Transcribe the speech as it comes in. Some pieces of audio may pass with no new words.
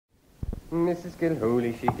Mrs.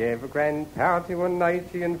 Gilhooley, she gave a grand party one night.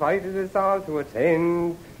 She invited us all to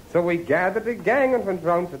attend. So we gathered a gang and went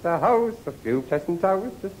round to the house, a few pleasant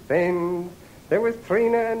hours to spend. There was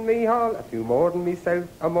Trina and me all, a few more than myself,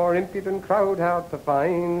 a more impudent crowd hard to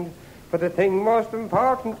find. But the thing most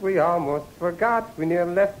important we almost forgot, we near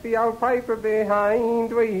left the old piper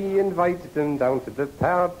behind. We invited him down to the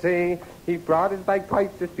party. He brought his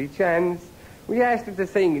bagpipe just by chance. We asked him to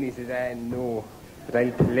sing and he said, no, but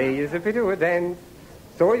I'll play as if we do a dance.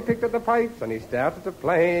 So he picked up the pipes and he started to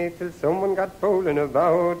play till someone got fooling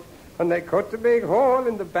about. And they cut a big hole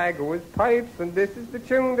in the bag of his pipes, and this is the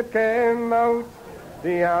tune that came out.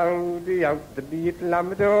 The out, the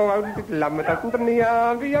lamado, out the lamado, out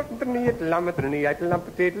the out the lamado,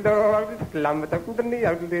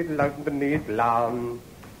 out the lam.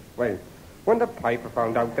 Well, when the piper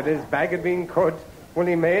found out that his bag had been cut, well,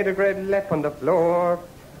 he made a great leap on the floor,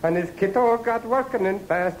 and his kiddo got working in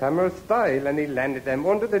fast hammer style, and he landed them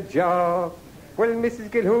under the jaw. Well, Mrs.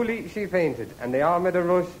 Gilhooley, she fainted, and they all made a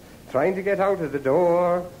rush, trying to get out of the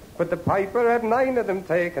door. But the piper had 9 of them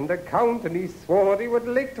taken the count, and he swore he would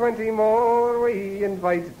lick 20 more. We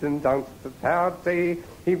invited him down to the party.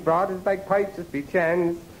 He brought his bagpipe just by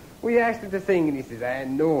chance. We asked him to sing, and he says,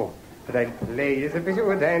 no, but I'll play as if it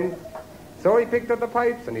were a dance. So he picked up the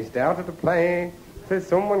pipes, and he started to play, till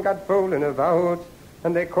someone got fooling about.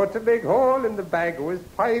 And they cut a big hole in the bag of his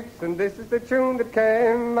pipes, and this is the tune that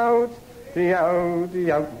came out. The out,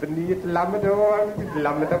 the neat lamador, the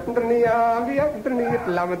lamador, the neat, the out, the neat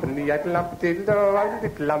lamador, the out, the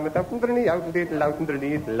lamador, the neat, out, the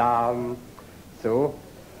neat lam. So,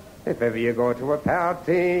 if ever you go to a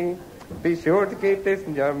party, be sure to keep this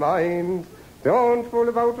in your mind. Don't fool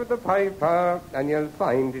about with the piper, and you'll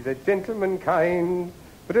find he's a gentleman kind.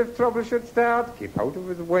 But if trouble should start, keep out of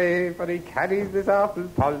his way, for he carries this awful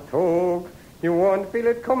paltogue. You won't feel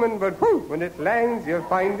it coming, but whoo, when it lands, you'll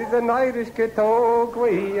find he's an Irish kiddo.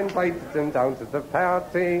 We invited him down to the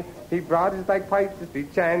party. He brought his bagpipes just by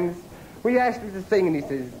chance. We asked him to sing, and he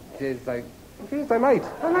says, yes, I might.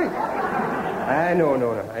 No,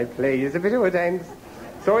 I'll play as if it were a dance.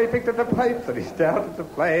 So he picked up the pipes, and he started to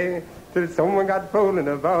play, till someone got fooling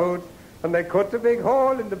about. And they cut a big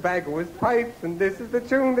hole in the bag of his pipes, and this is the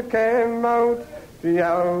tune that came out. The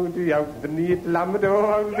out, the neat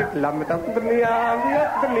lamado, the lamado, the neat,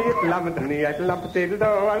 the neat lamado, the neat lamado, the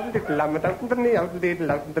lamado, the neat, the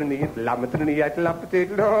lamado, the neat lamado, the neat lamado, the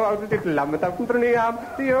lamado, the lamado, the neat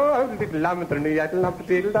lamado,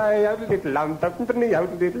 the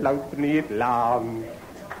neat lamado, the neat lam.